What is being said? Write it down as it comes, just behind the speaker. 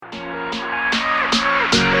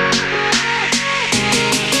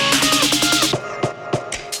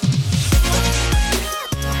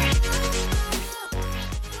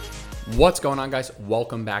What's going on, guys?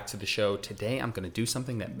 Welcome back to the show. Today, I'm going to do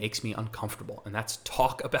something that makes me uncomfortable, and that's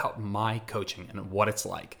talk about my coaching and what it's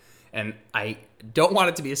like. And I don't want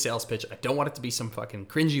it to be a sales pitch. I don't want it to be some fucking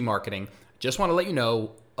cringy marketing. I just want to let you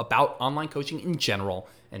know about online coaching in general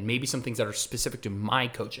and maybe some things that are specific to my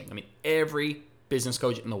coaching. I mean, every business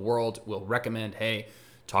coach in the world will recommend, hey,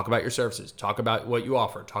 talk about your services, talk about what you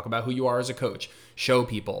offer, talk about who you are as a coach, show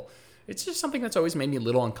people. It's just something that's always made me a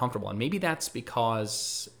little uncomfortable. And maybe that's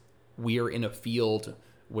because we're in a field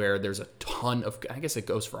where there's a ton of, I guess it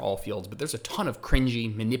goes for all fields, but there's a ton of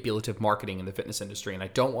cringy, manipulative marketing in the fitness industry. And I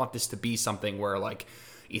don't want this to be something where like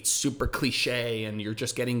it's super cliche and you're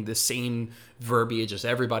just getting the same verbiage as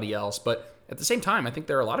everybody else. But at the same time, I think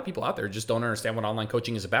there are a lot of people out there who just don't understand what online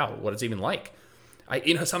coaching is about, what it's even like.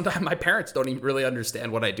 Sometimes my parents don't even really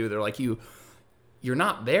understand what I do. They're like, you're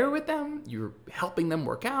not there with them. You're helping them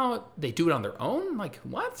work out. They do it on their own. Like,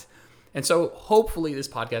 what? And so hopefully this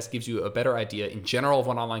podcast gives you a better idea in general of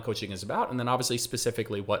what online coaching is about, and then obviously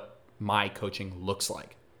specifically what my coaching looks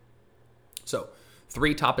like. So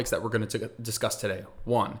 3 topics that we're going to discuss today.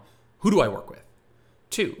 1, who do I work with?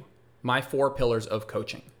 2, my 4 pillars of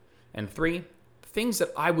coaching. And 3, things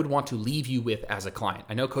that I would want to leave you with as a client.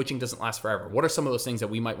 I know coaching doesn't last forever. What are some of those things that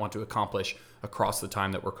we might want to accomplish across the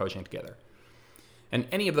time that we're coaching together? And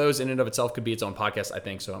any of those in and of itself could be its own podcast, I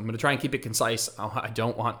think. So I'm going to try and keep it concise. I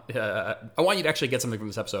want you to actually get something from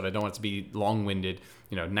this episode. I don't want it to be long-winded,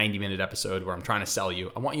 90-minute episode where I'm trying to sell you.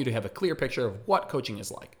 I want you to have a clear picture of what coaching is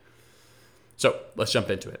like. So let's jump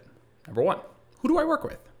into it. Number 1, who do I work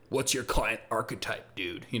with? What's your client archetype,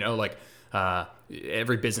 dude?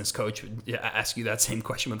 Every business coach would ask you that same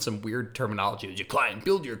question with some weird terminology.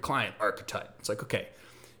 Build your client archetype. It's like, okay,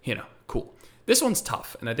 cool. This one's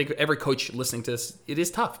tough, and I think every coach listening to this, it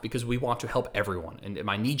is tough because we want to help everyone. And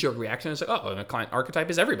my knee-jerk reaction is like, a client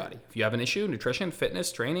archetype is everybody. If you have an issue, nutrition,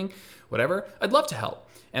 fitness, training, whatever, I'd love to help.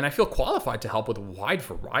 And I feel qualified to help with a wide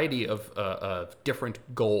variety of different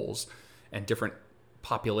goals and different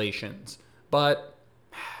populations. But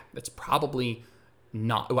that's probably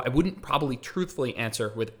not, I wouldn't probably truthfully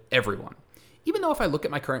answer with everyone. Even though if I look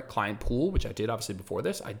at my current client pool, which I did obviously before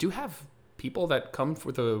this, I do have people that come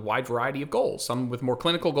with a wide variety of goals, some with more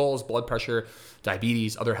clinical goals, blood pressure,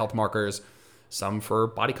 diabetes, other health markers, some for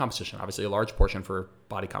body composition, obviously a large portion for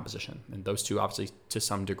body composition. And those two obviously to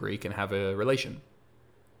some degree can have a relation.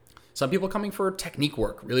 Some people coming for technique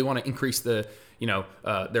work, really want to increase their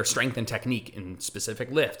strength and technique in specific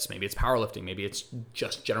lifts. Maybe it's powerlifting, maybe it's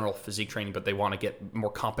just general physique training, but they want to get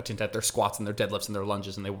more competent at their squats and their deadlifts and their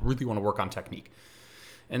lunges, and they really want to work on technique.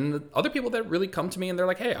 And the other people that really come to me and they're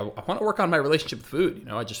like, hey, I want to work on my relationship with food.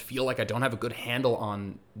 I just feel like I don't have a good handle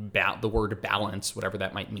on the word balance, whatever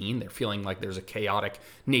that might mean. They're feeling like there's a chaotic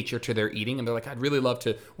nature to their eating. And they're like, I'd really love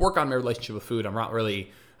to work on my relationship with food. I'm not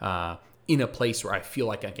really in a place where I feel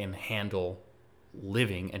like I can handle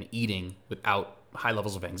living and eating without high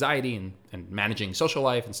levels of anxiety and managing social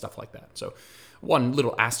life and stuff like that. So one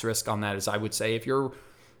little asterisk on that is I would say if you're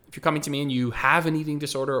coming to me and you have an eating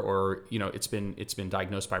disorder or, it's been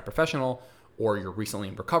diagnosed by a professional or you're recently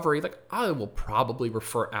in recovery, like I will probably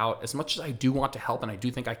refer out. As much as I do want to help and I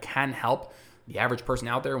do think I can help the average person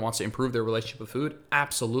out there who wants to improve their relationship with food,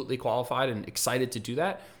 absolutely qualified and excited to do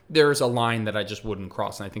that. There's a line that I just wouldn't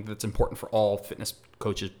cross. And I think that's important for all fitness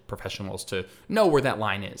coaches, professionals to know where that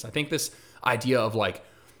line is. I think this idea of like,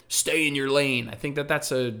 stay in your lane, I think that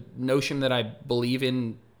that's a notion that I believe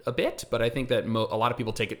in a bit, but I think that a lot of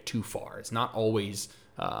people take it too far. It's not always,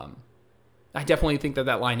 I definitely think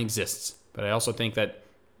that line exists, but I also think that,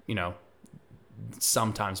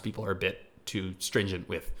 sometimes people are a bit too stringent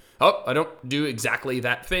with, I don't do exactly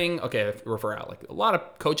that thing. Okay, refer out. Like a lot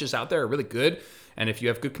of coaches out there are really good. And if you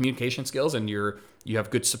have good communication skills and you have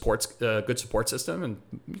good support system, and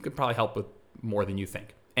you could probably help with more than you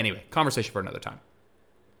think. Anyway, conversation for another time.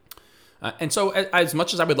 And so as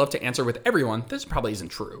much as I would love to answer with everyone, this probably isn't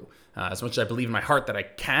true. As much as I believe in my heart that I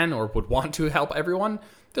can or would want to help everyone,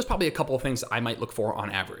 there's probably a couple of things I might look for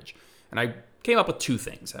on average. And I came up with 2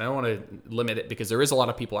 things. I don't want to limit it because there is a lot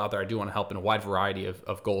of people out there I do want to help in a wide variety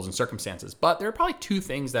of goals and circumstances. But there are probably 2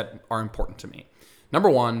 things that are important to me. Number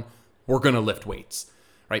 1, we're going to lift weights,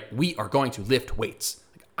 right? We are going to lift weights.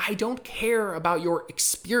 I don't care about your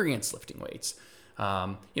experience lifting weights.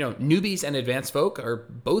 Newbies and advanced folk are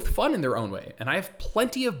both fun in their own way. And I have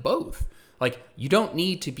plenty of both. Like, you don't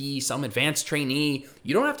need to be some advanced trainee.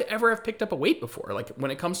 You don't have to ever have picked up a weight before. Like,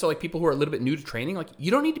 when it comes to like people who are a little bit new to training, like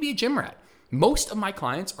you don't need to be a gym rat. Most of my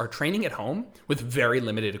clients are training at home with very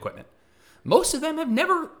limited equipment. Most of them have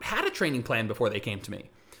never had a training plan before they came to me.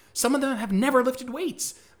 Some of them have never lifted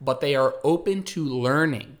weights, but they are open to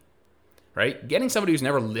learning. right? Getting somebody who's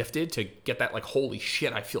never lifted to get that like, holy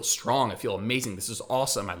shit, I feel strong, I feel amazing, this is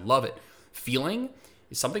awesome, I love it feeling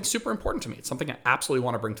is something super important to me. It's something I absolutely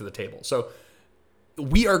want to bring to the table. So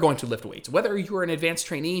we are going to lift weights. Whether you're an advanced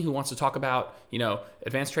trainee who wants to talk about,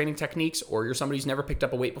 advanced training techniques, or you're somebody who's never picked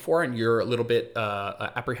up a weight before and you're a little bit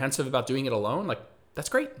apprehensive about doing it alone, like, that's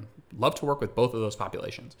great. Love to work with both of those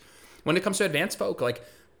populations. When it comes to advanced folk, like,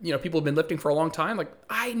 people have been lifting for a long time, like,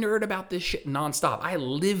 I nerd about this shit nonstop. I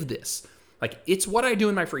live this. Like, it's what I do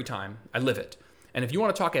in my free time. I live it. And if you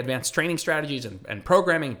want to talk advanced training strategies and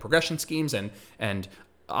programming, progression schemes, and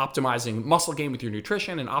optimizing muscle gain with your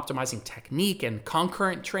nutrition and optimizing technique and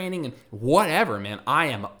concurrent training and whatever, man, I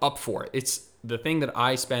am up for it. It's the thing that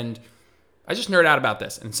I just nerd out about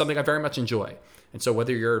this, and it's something I very much enjoy. And so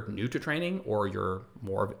whether you're new to training or you're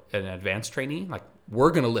more of an advanced trainee, like,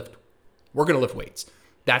 we're going to lift weights.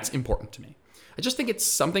 That's important to me. I just think it's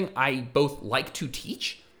something I both like to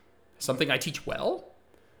teach, something I teach well,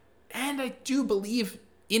 and I do believe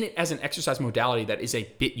in it as an exercise modality that is a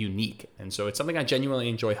bit unique. And so it's something I genuinely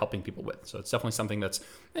enjoy helping people with. So it's definitely something that's,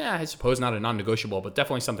 I suppose not a non-negotiable, but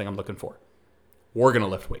definitely something I'm looking for. We're going to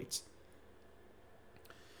lift weights.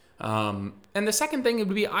 And the second thing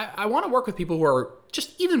would be, I want to work with people who are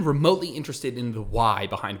just even remotely interested in the why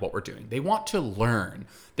behind what we're doing. They want to learn.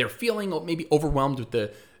 They're feeling maybe overwhelmed with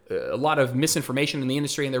a lot of misinformation in the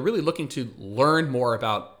industry, and they're really looking to learn more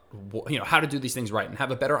about how to do these things right and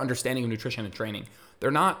have a better understanding of nutrition and training.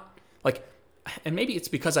 They're not like, and maybe it's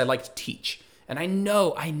because I like to teach. And I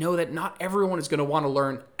know that not everyone is going to want to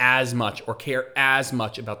learn as much or care as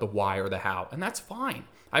much about the why or the how. And that's fine.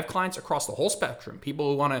 I have clients across the whole spectrum,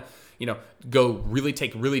 people who want to,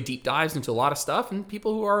 take really deep dives into a lot of stuff, and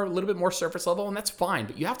people who are a little bit more surface level, and that's fine.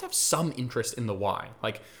 But you have to have some interest in the why.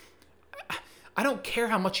 Like, I don't care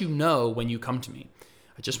how much you know when you come to me.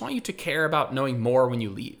 I just want you to care about knowing more when you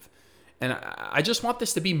leave. And I just want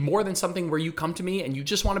this to be more than something where you come to me and you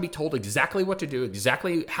just want to be told exactly what to do,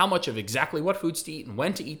 exactly how much of exactly what foods to eat and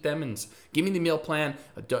when to eat them, and give me the meal plan.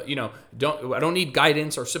 I don't need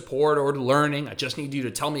guidance or support or learning. I just need you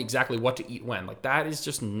to tell me exactly what to eat when. Like, that is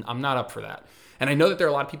just, I'm not up for that. And I know that there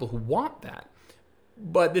are a lot of people who want that,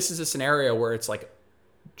 but this is a scenario where it's like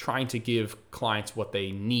trying to give clients what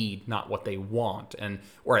they need, not what they want,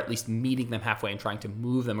 or at least meeting them halfway and trying to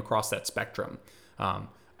move them across that spectrum.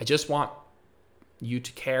 I just want you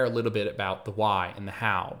to care a little bit about the why and the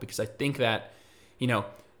how, because I think that,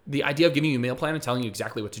 the idea of giving you a meal plan and telling you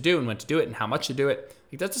exactly what to do and when to do it and how much to do it,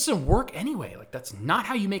 like, that doesn't work anyway. Like, that's not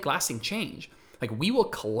how you make lasting change. Like, we will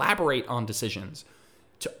collaborate on decisions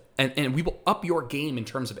and we will up your game in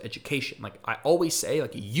terms of education. Like, I always say,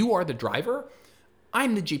 like, you are the driver,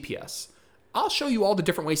 I'm the GPS. I'll show you all the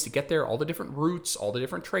different ways to get there, all the different routes, all the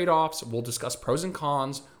different trade-offs. We'll discuss pros and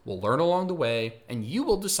cons. We'll learn along the way, and you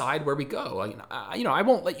will decide where we go. I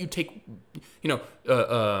won't let you take,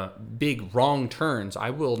 big wrong turns. I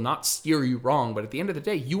will not steer you wrong, but at the end of the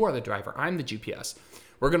day, you are the driver. I'm the GPS.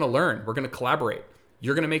 We're going to learn. We're going to collaborate.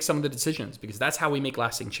 You're going to make some of the decisions, because that's how we make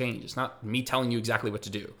lasting change. It's not me telling you exactly what to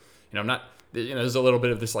do. There's a little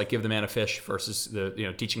bit of this, like, give the man a fish versus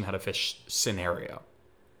the, teaching how to fish scenario.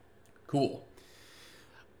 Cool.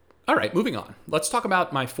 All right, moving on. Let's talk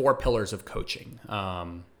about my 4 pillars of coaching.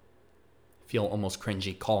 Feel almost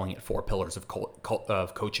cringy calling it 4 pillars of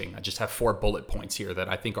coaching. I just have 4 bullet points here that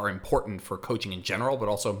I think are important for coaching in general, but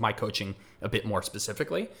also my coaching a bit more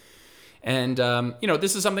specifically. And,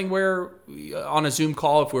 this is something where on a Zoom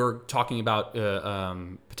call, if we're talking about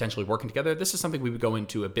potentially working together, this is something we would go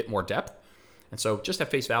into a bit more depth. And so just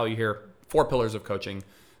at face value here, 4 pillars of coaching.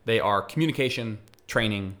 They are communication,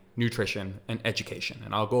 training, nutrition, and education.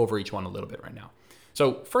 And I'll go over each one a little bit right now.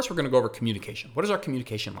 So first, we're going to go over communication. What is our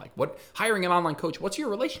communication like? Hiring an online coach, what's your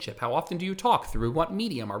relationship? How often do you talk? Through what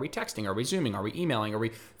medium? Are we texting? Are we Zooming? Are we emailing? Are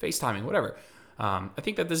we FaceTiming? Whatever. I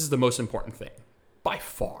think that this is the most important thing by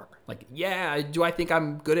far. Like, do I think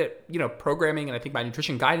I'm good at, programming, and I think my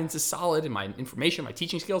nutrition guidance is solid, and my information, my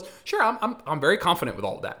teaching skills? Sure, I'm very confident with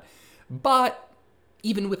all of that. But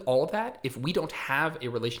even with all of that, if we don't have a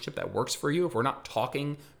relationship that works for you, if we're not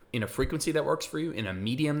talking in a frequency that works for you, in a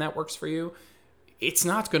medium that works for you, it's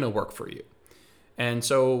not going to work for you. And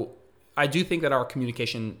so I do think that our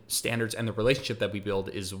communication standards and the relationship that we build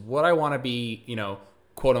is what I want to be,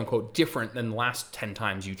 quote unquote, different than the last 10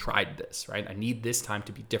 times you tried this, right? I need this time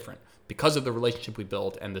to be different because of the relationship we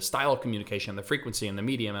built and the style of communication, the frequency and the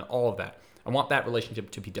medium and all of that. I want that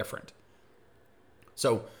relationship to be different.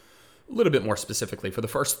 So a little bit more specifically, for the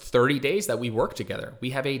first 30 days that we work together, we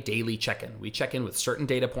have a daily check-in. We check in with certain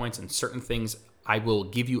data points and certain things. I will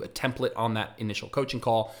give you a template on that initial coaching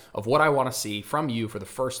call of what I want to see from you for the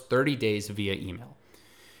first 30 days via email.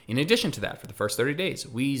 In addition to that, for the first 30 days,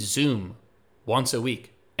 we Zoom once a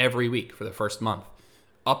week, every week for the first month.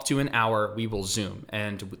 Up to an hour, we will Zoom.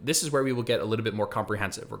 And this is where we will get a little bit more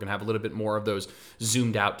comprehensive. We're going to have a little bit more of those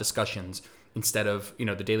zoomed out discussions instead of,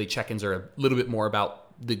 the daily check-ins are a little bit more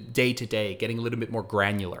about the day-to-day, getting a little bit more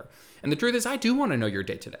granular. And the truth is, I do want to know your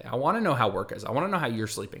day-to-day. I want to know how work is. I want to know how you're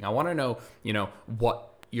sleeping. I want to know, what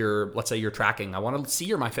let's say you're tracking. I want to see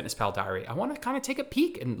your MyFitnessPal diary. I want to kind of take a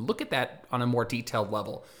peek and look at that on a more detailed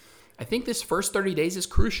level. I think this first 30 days is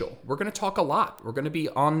crucial. We're going to talk a lot. We're going to be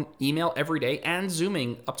on email every day and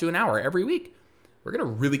Zooming up to an hour every week. We're going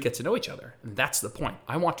to really get to know each other. And that's the point.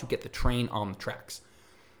 I want to get the train on the tracks.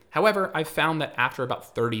 However, I've found that after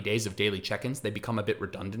about 30 days of daily check-ins, they become a bit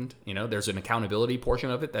redundant. There's an accountability portion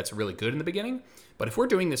of it that's really good in the beginning. But if we're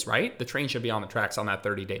doing this right, the train should be on the tracks on that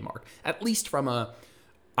 30-day mark. At least from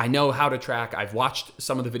I know how to track. I've watched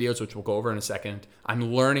some of the videos, which we'll go over in a second. I'm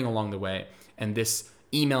learning along the way. And this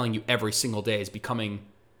emailing you every single day is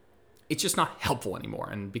it's just not helpful anymore.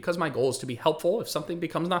 And because my goal is to be helpful, if something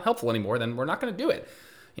becomes not helpful anymore, then we're not going to do it.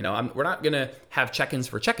 We're not going to have check-ins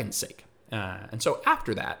for check-ins' sake. And so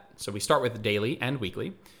after that, we start with daily and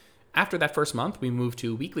weekly. After that first month, we move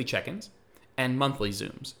to weekly check-ins and monthly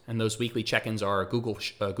Zooms. And those weekly check-ins are a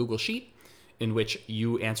Google Sheet in which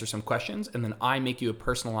you answer some questions, and then I make you a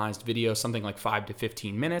personalized video, something like 5 to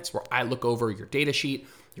 15 minutes, where I look over your data sheet,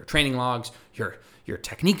 your training logs, your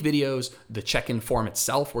technique videos, the check-in form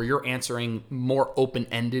itself, where you're answering more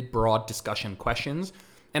open-ended, broad discussion questions.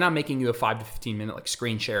 And I'm making you a 5 to 15 minute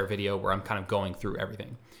screen share video where I'm kind of going through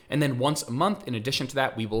everything. And then once a month, in addition to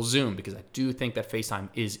that, we will Zoom, because I do think that FaceTime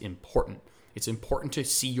is important. It's important to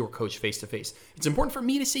see your coach face-to-face. It's important for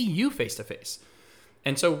me to see you face-to-face.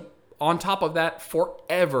 And so on top of that,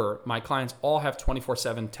 forever, my clients all have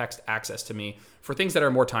 24/7 text access to me for things that are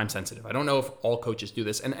more time sensitive. I don't know if all coaches do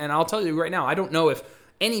this. And I'll tell you right now, I don't know if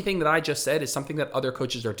anything that I just said is something that other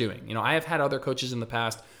coaches are doing. I have had other coaches in the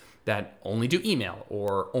past that only do email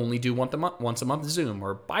or only do once a month Zoom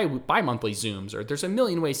or bi-monthly Zooms, or there's a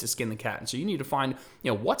million ways to skin the cat. And so you need to find,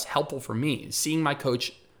 what's helpful for me. Seeing my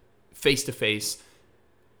coach face-to-face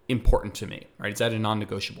important to me, right? Is that a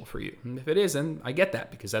non-negotiable for you? And if it is, then I get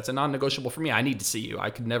that, because that's a non-negotiable for me. I need to see you. I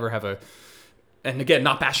could never have and again,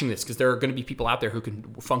 not bashing this, because there are going to be people out there who can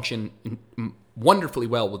function wonderfully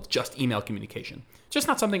well with just email communication. Just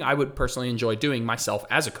not something I would personally enjoy doing myself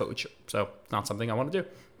as a coach. So it's not something I want to do.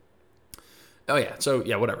 Oh yeah. So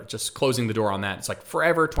yeah, whatever. Just closing the door on that. It's like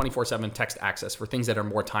forever 24/7 text access for things that are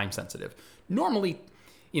more time sensitive. Normally,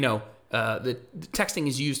 the texting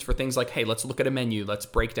is used for things like, hey, let's look at a menu. Let's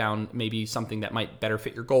break down maybe something that might better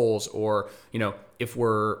fit your goals. Or, if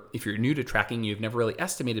you're new to tracking, you've never really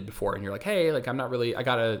estimated before, and you're like, hey, I got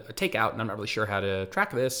a takeout and I'm not really sure how to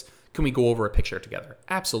track this. Can we go over a picture together?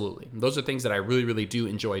 Absolutely. Those are things that I really, really do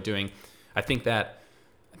enjoy doing. I think that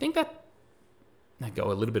I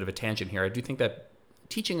go a little bit of a tangent here. I do think that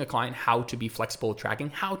teaching a client how to be flexible with tracking,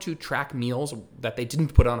 how to track meals that they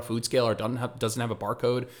didn't put on a food scale or doesn't have a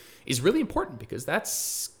barcode, is really important, because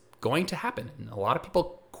that's going to happen. And a lot of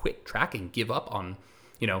people quit tracking, give up on,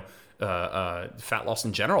 fat loss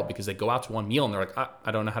in general, because they go out to one meal and they're like,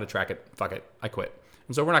 I don't know how to track it. Fuck it. I quit.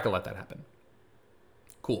 And so we're not going to let that happen.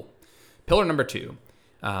 Cool. Pillar number 2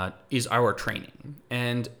 is our training.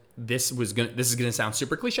 And this is going to sound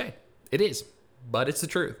super cliche. It is, but it's the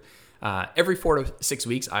truth. Every 4 to 6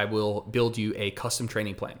 weeks, I will build you a custom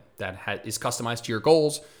training plan that is customized to your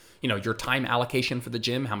goals, your time allocation for the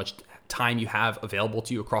gym, how much time you have available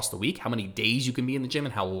to you across the week, how many days you can be in the gym,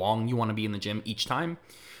 and how long you want to be in the gym each time.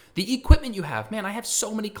 The equipment you have, man, I have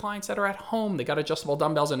so many clients that are at home. They got adjustable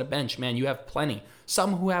dumbbells and a bench. Man, you have plenty.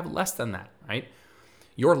 Some who have less than that, right?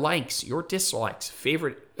 Your likes, your dislikes,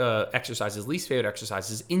 favorite exercises, least favorite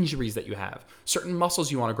exercises, injuries that you have, certain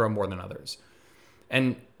muscles you want to grow more than others.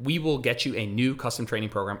 And we will get you a new custom training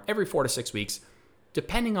program every 4 to 6 weeks,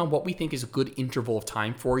 depending on what we think is a good interval of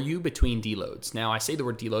time for you between deloads. Now, I say the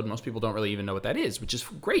word deload, most people don't really even know what that is, which is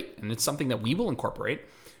great. And it's something that we will incorporate,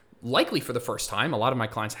 likely for the first time. A lot of my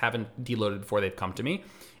clients haven't deloaded before they've come to me.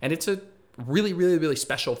 And it's a really, really, really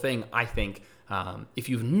special thing, I think, if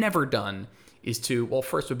you've never done, is to, well,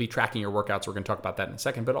 first would be tracking your workouts. We're going to talk about that in a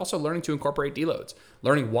second, but also learning to incorporate deloads,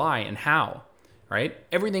 learning why and how, right?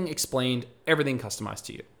 Everything explained, everything customized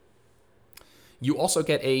to you. You also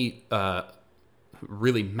get a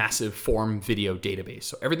really massive form video database.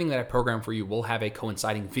 So everything that I program for you will have a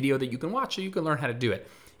coinciding video that you can watch so you can learn how to do it.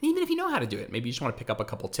 And even if you know how to do it, maybe you just want to pick up a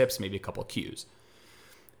couple tips, maybe a couple cues.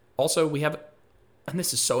 Also, we have, and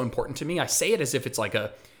this is so important to me, I say it as if it's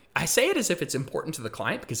important to the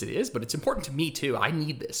client, because it is, but it's important to me too. I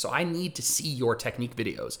need this. So I need to see your technique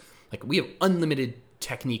videos. Like, we have unlimited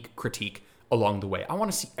technique critique along the way. I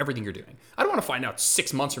want to see everything you're doing. I don't want to find out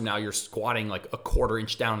 6 months from now you're squatting like a quarter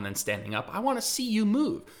inch down and then standing up. I want to see you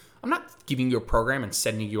move. I'm not giving you a program and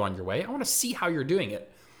sending you on your way. I want to see how you're doing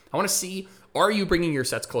it. I want to see, are you bringing your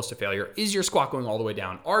sets close to failure? Is your squat going all the way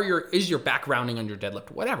down? Is your back rounding on your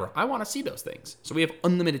deadlift? Whatever. I want to see those things. So we have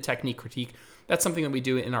unlimited technique critique. That's something that we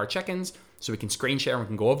do in our check-ins, so we can screen share and we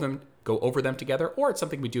can go over them together, or it's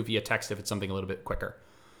something we do via text if it's something a little bit quicker.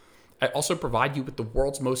 I also provide you with the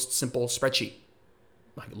world's most simple spreadsheet.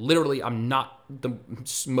 Like literally, I'm not the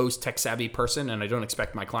most tech-savvy person, and I don't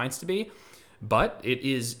expect my clients to be, but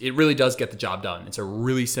it really does get the job done. It's a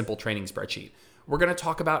really simple training spreadsheet. We're going to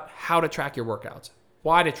talk about how to track your workouts,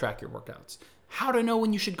 why to track your workouts, how to know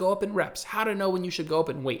when you should go up in reps, how to know when you should go up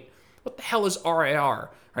in weight. What the hell is RIR,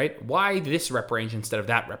 right? Why this rep range instead of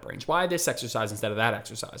that rep range? Why this exercise instead of that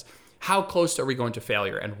exercise? How close are we going to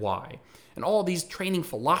failure and why? And all these training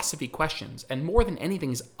philosophy questions. And more than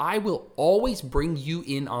anything is I will always bring you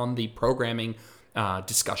in on the programming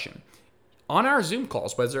discussion. On our Zoom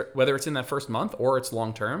calls, whether it's in that first month or it's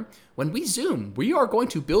long term, when we Zoom, we are going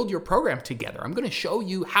to build your program together. I'm going to show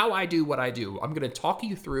you how I do what I do. I'm going to talk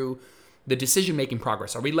you through the decision-making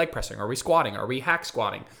progress. Are we leg pressing? Are we squatting? Are we hack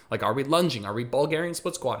squatting? Like, are we lunging? Are we Bulgarian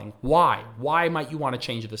split squatting? Why? Why might you want to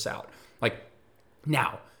change this out? Like,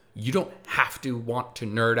 now, you don't have to want to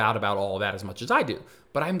nerd out about all of that as much as I do,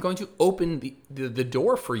 but I'm going to open the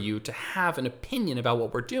door for you to have an opinion about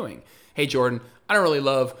what we're doing. Hey, Jordan, I don't really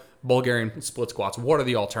love Bulgarian split squats. What are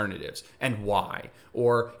the alternatives and why?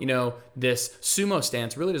 Or, this sumo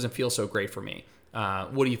stance really doesn't feel so great for me.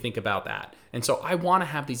 What do you think about that? And so I want to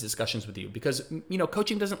have these discussions with you because,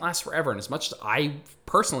 coaching doesn't last forever. And as much as I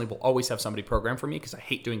personally will always have somebody program for me because I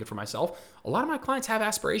hate doing it for myself, a lot of my clients have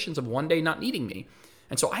aspirations of one day not needing me.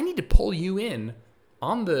 And so I need to pull you in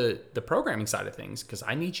on the programming side of things because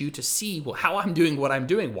I need you to see how I'm doing what I'm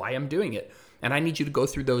doing, why I'm doing it. And I need you to go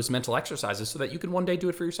through those mental exercises so that you can one day do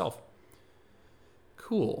it for yourself.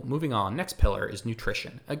 Cool. Moving on. Next pillar is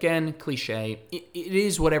nutrition. Again, cliche. It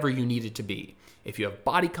is whatever you need it to be. If you have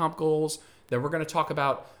body comp goals, then we're going to talk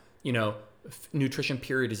about, nutrition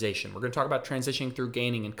periodization. We're going to talk about transitioning through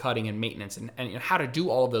gaining and cutting and maintenance and how to do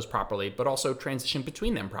all of those properly, but also transition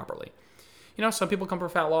between them properly. Some people come for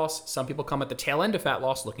fat loss. Some people come at the tail end of fat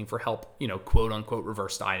loss looking for help, quote unquote,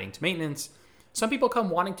 reverse dieting to maintenance. Some people come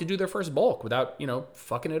wanting to do their first bulk without,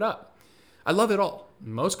 fucking it up. I love it all.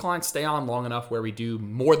 Most clients stay on long enough where we do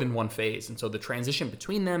more than one phase. And so the transition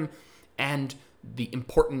between them and the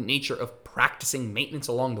important nature of practicing maintenance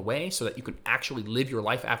along the way so that you can actually live your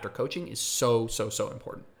life after coaching is so, so, so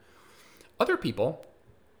important. Other people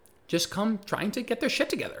just come trying to get their shit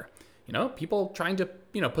together. People trying to,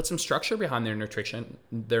 put some structure behind their nutrition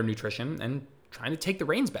and trying to take the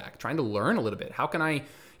reins back, trying to learn a little bit. How can I,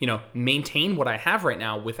 maintain what I have right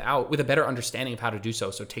now with a better understanding of how to do so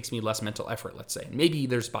it takes me less mental effort, let's say. Maybe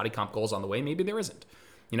there's body comp goals on the way, maybe there isn't.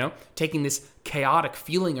 Taking this chaotic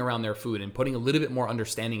feeling around their food and putting a little bit more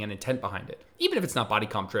understanding and intent behind it, even if it's not body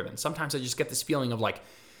comp driven. Sometimes I just get this feeling of like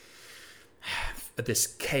this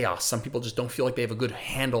chaos. Some people just don't feel like they have a good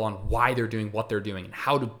handle on why they're doing what they're doing and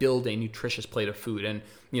how to build a nutritious plate of food and,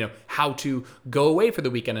 how to go away for the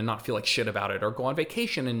weekend and not feel like shit about it, or go on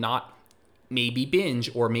vacation and not maybe binge,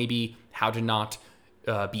 or maybe how to not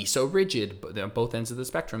be so rigid, but both ends of the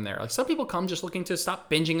spectrum there. Like some people come just looking to stop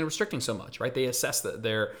binging and restricting so much, right? They assess that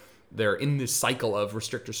they're in this cycle of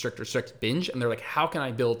restrict, binge, and they're like, how can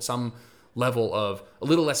I build some level of a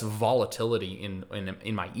little less volatility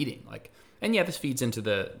in my eating? Like, and yeah, this feeds into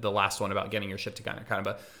the last one about getting your shit together, kind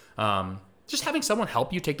of a just having someone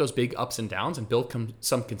help you take those big ups and downs and build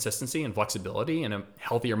some consistency and flexibility and a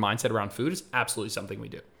healthier mindset around food is absolutely something we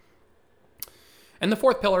do. And the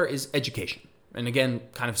fourth pillar is education. And again,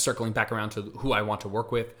 kind of circling back around to who I want to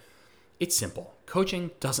work with, it's simple.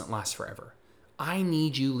 Coaching doesn't last forever. I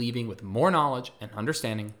need you leaving with more knowledge and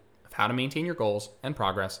understanding of how to maintain your goals and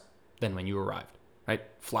progress than when you arrived, right?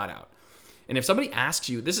 Flat out. And if somebody asks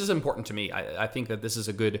you, this is important to me. I think that this is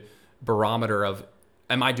a good barometer of,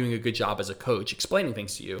 am I doing a good job as a coach explaining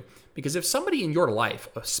things to you? Because if somebody in your life,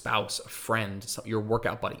 a spouse, a friend, your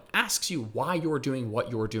workout buddy, asks you why you're doing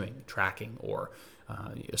what you're doing, tracking or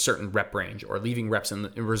a certain rep range or leaving reps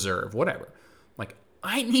in reserve, whatever. Like,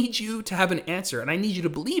 I need you to have an answer, and I need you to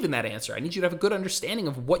believe in that answer. I need you to have a good understanding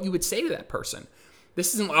of what you would say to that person.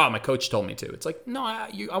 This isn't, my coach told me to. It's like, no,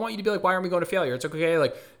 I want you to be like, why aren't we going to failure? It's okay,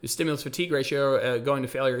 like the stimulus fatigue ratio going to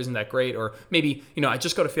failure isn't that great. Or maybe, I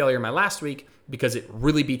just go to failure in my last week because it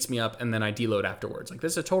really beats me up and then I deload afterwards. Like,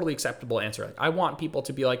 this is a totally acceptable answer. Like, I want people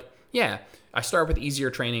to be like, yeah, I start with easier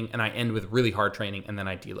training and I end with really hard training and then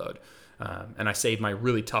I deload. And I save my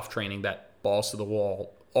really tough training that balls to the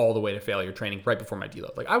wall all the way to failure training right before my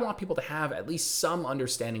deload. Like I want people to have at least some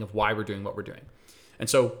understanding of why we're doing what we're doing. And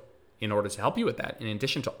so in order to help you with that, in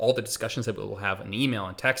addition to all the discussions that we will have in email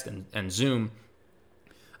and text and Zoom,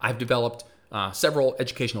 I've developed several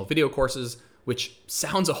educational video courses, which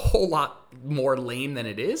sounds a whole lot more lame than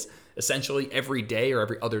it is. Essentially, every day or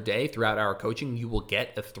every other day throughout our coaching, you will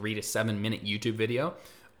get a 3 to 7 minute YouTube video.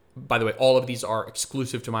 By the way, all of these are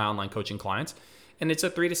exclusive to my online coaching clients. And it's a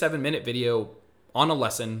 3 to 7 minute video on a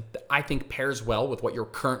lesson that I think pairs well with what you're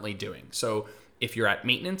currently doing. So if you're at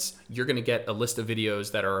maintenance, you're going to get a list of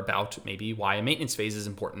videos that are about maybe why a maintenance phase is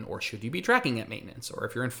important, or should you be tracking at maintenance? Or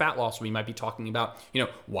if you're in fat loss, we might be talking about,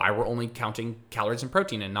 why we're only counting calories and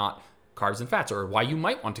protein and not carbs and fats, or why you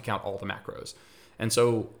might want to count all the macros. And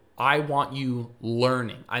so I want you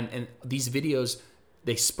learning. And these videos,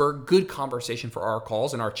 they spur good conversation for our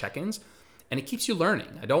calls and our check-ins, and it keeps you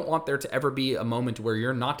learning. I don't want there to ever be a moment where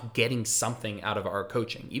you're not getting something out of our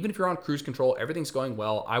coaching. Even if you're on cruise control, everything's going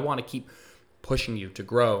well, I want to keep pushing you to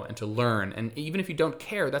grow and to learn. And even if you don't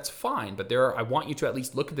care, that's fine. But I want you to at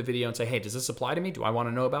least look at the video and say, hey, does this apply to me? Do I want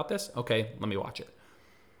to know about this? Okay, let me watch it.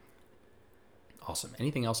 Awesome.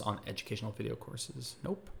 Anything else on educational video courses?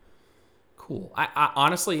 Nope. Cool. I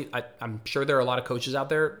honestly, I'm sure there are a lot of coaches out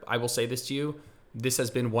there. I will say this to you. This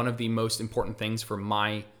has been one of the most important things for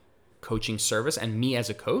my coaching service and me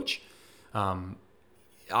as a coach.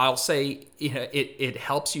 I'll say it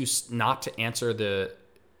helps you not to answer the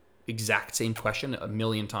exact same question a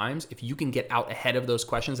million times. If you can get out ahead of those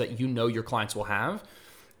questions that your clients will have,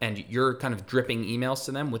 and you're kind of dripping emails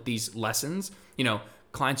to them with these lessons,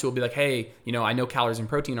 clients will be like, hey, I know calories and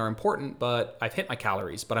protein are important, but I've hit my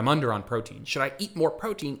calories, but I'm under on protein. Should I eat more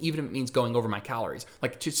protein even if it means going over my calories?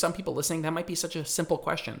 Like, to some people listening, that might be such a simple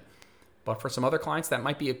question. But for some other clients, that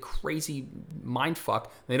might be a crazy mind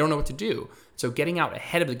fuck. They don't know what to do. So getting out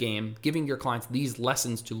ahead of the game, giving your clients these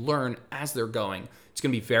lessons to learn as they're going, it's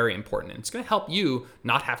going to be very important. And it's going to help you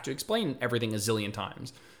not have to explain everything a zillion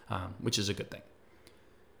times, which is a good thing.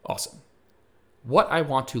 Awesome. What I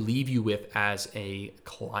want to leave you with as a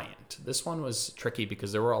client. This one was tricky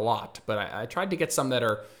because there were a lot, but I tried to get some that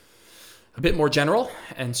are a bit more general.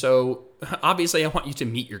 And so obviously I want you to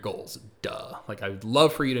meet your goals. Duh. Like, I would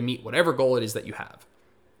love for you to meet whatever goal it is that you have.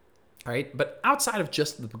 All right. But outside of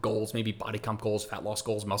just the goals, maybe body comp goals, fat loss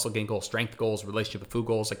goals, muscle gain goals, strength goals, relationship with food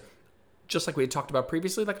goals, just like we had talked about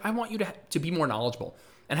previously, I want you to be more knowledgeable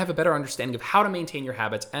and have a better understanding of how to maintain your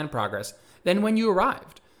habits and progress than when you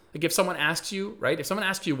arrived. Like, if someone asks you, right? If someone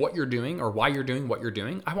asks you what you're doing or why you're doing what you're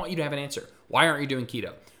doing, I want you to have an answer. Why aren't you doing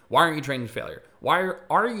keto? Why aren't you training to failure? Why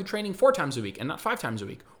are you training 4 times a week and not 5 times a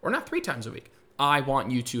week or not 3 times a week? I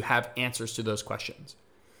want you to have answers to those questions.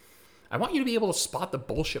 I want you to be able to spot the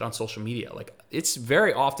bullshit on social media. Like, it's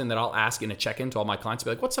very often that I'll ask in a check-in to all my clients, be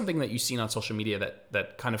like, what's something that you've seen on social media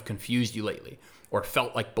that kind of confused you lately or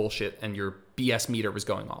felt like bullshit and your BS meter was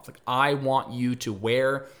going off? Like, I want you to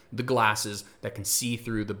wear the glasses that can see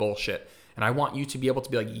through the bullshit. And I want you to be able to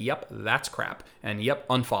be like, yep, that's crap. And yep,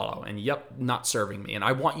 unfollow. And yep, not serving me. And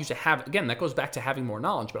I want you to have, again, that goes back to having more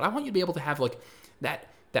knowledge, but I want you to be able to have like that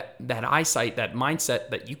eyesight, that mindset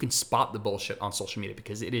that you can spot the bullshit on social media,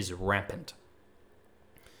 because it is rampant.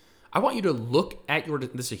 I want you to look at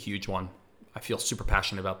this is a huge one. I feel super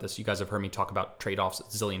passionate about this. You guys have heard me talk about trade-offs a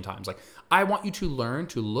zillion times. Like, I want you to learn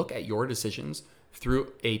to look at your decisions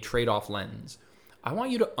through a trade-off lens. I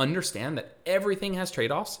want you to understand that everything has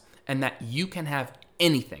trade-offs and that you can have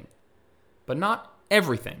anything, but not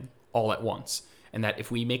everything all at once. And that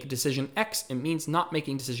if we make a decision X, it means not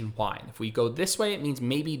making decision Y. And if we go this way, it means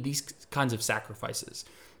maybe these kinds of sacrifices.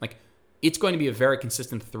 Like, it's going to be a very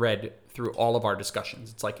consistent thread through all of our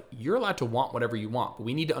discussions. It's like, you're allowed to want whatever you want, but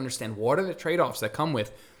we need to understand what are the trade-offs that come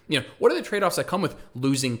with, what are the trade-offs that come with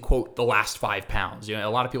losing, quote, the last 5 pounds? A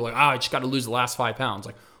lot of people are like, I just got to lose the last 5 pounds.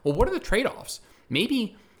 Like, well, what are the trade-offs?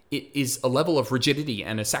 Maybe it is a level of rigidity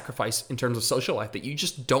and a sacrifice in terms of social life that you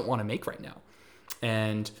just don't want to make right now.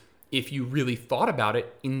 And if you really thought about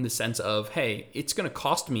it in the sense of, hey, it's going to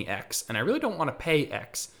cost me X and I really don't want to pay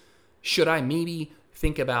X, should I maybe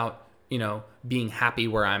think about, being happy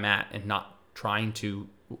where I'm at and not trying to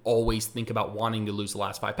always think about wanting to lose the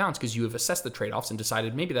last 5 pounds, because you have assessed the trade-offs and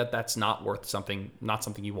decided maybe that's not worth something, not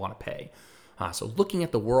something you want to pay. So looking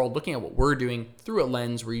at the world, looking at what we're doing through a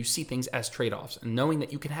lens where you see things as trade-offs and knowing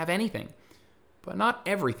that you can have anything, but not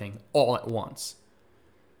everything all at once.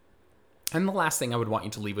 And the last thing I would want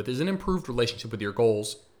you to leave with is an improved relationship with your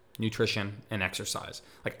goals, nutrition, and exercise.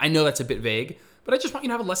 Like, I know that's a bit vague, but I just want you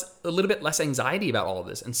to have a little bit less anxiety about all of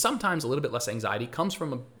this. And sometimes a little bit less anxiety comes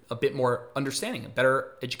from a bit more understanding, a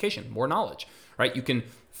better education, more knowledge, right? You can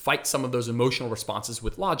fight some of those emotional responses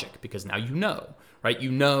with logic because now you know, right?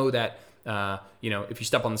 You know that, if you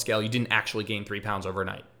step on the scale, you didn't actually gain 3 pounds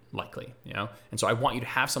overnight, likely, And so I want you to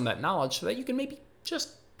have some of that knowledge so that you can maybe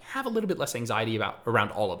just have a little bit less anxiety around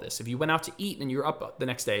all of this. If you went out to eat and you're up the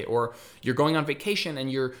next day, or you're going on vacation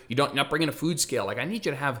and you're not bringing a food scale, like, I need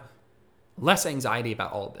you to have less anxiety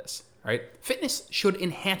about all of this, right? Fitness should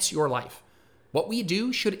enhance your life. What we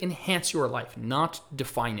do should enhance your life, not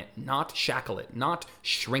define it, not shackle it, not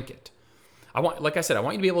shrink it. Like I said, I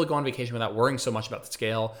want you to be able to go on vacation without worrying so much about the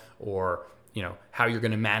scale or, how you're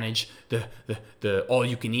going to manage the all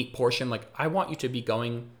you can eat portion. Like, I want you to be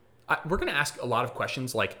going. We're going to ask a lot of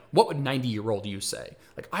questions like, what would 90-year-old you say?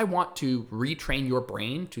 Like, I want to retrain your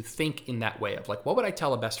brain to think in that way of like, what would I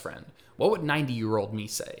tell a best friend? What would 90-year-old me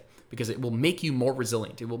say? Because it will make you more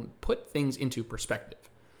resilient. It will put things into perspective.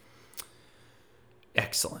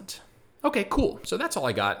 Excellent. Okay, cool. So that's all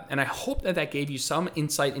I got. And I hope that gave you some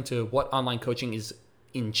insight into what online coaching is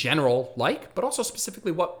in general like, but also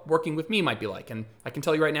specifically what working with me might be like. And I can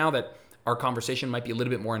tell you right now that our conversation might be a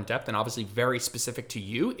little bit more in depth and obviously very specific to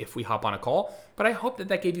you if we hop on a call. But I hope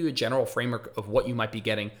that gave you a general framework of what you might be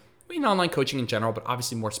getting in online coaching in general, but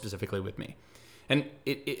obviously more specifically with me. And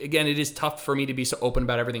it is tough for me to be so open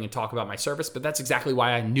about everything and talk about my service, but that's exactly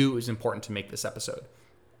why I knew it was important to make this episode,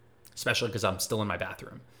 especially because I'm still in my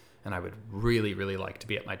bathroom and I would really, really like to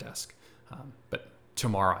be at my desk. But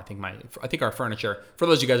tomorrow, I think our furniture, for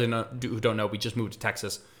those of you guys who don't know, we just moved to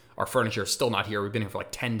Texas. Our furniture is still not here. We've been here for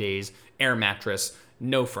like 10 days, air mattress,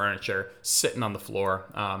 no furniture, sitting on the floor.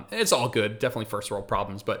 It's all good, definitely first world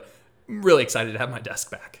problems, but I'm really excited to have my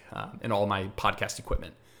desk back and all my podcast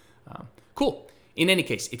equipment. Cool. In any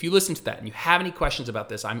case, if you listen to that and you have any questions about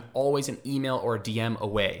this, I'm always an email or a DM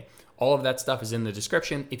away. All of that stuff is in the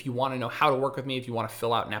description. If you want to know how to work with me, if you want to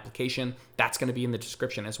fill out an application, that's going to be in the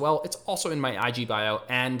description as well. It's also in my IG bio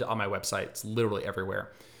and on my website. It's literally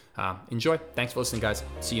everywhere. Enjoy. Thanks for listening, guys.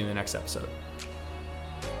 See you in the next episode.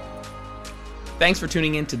 Thanks for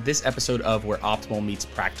tuning in to this episode of Where Optimal Meets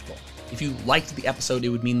Practical. If you liked the episode, it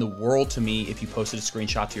would mean the world to me if you posted a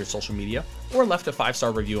screenshot to your social media or left a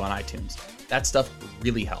 5-star review on iTunes. That stuff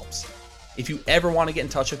really helps. If you ever want to get in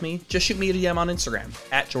touch with me, just shoot me a DM on Instagram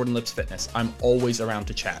 @JordanLipsFitness. I'm always around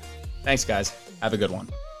to chat. Thanks, guys. Have a good one.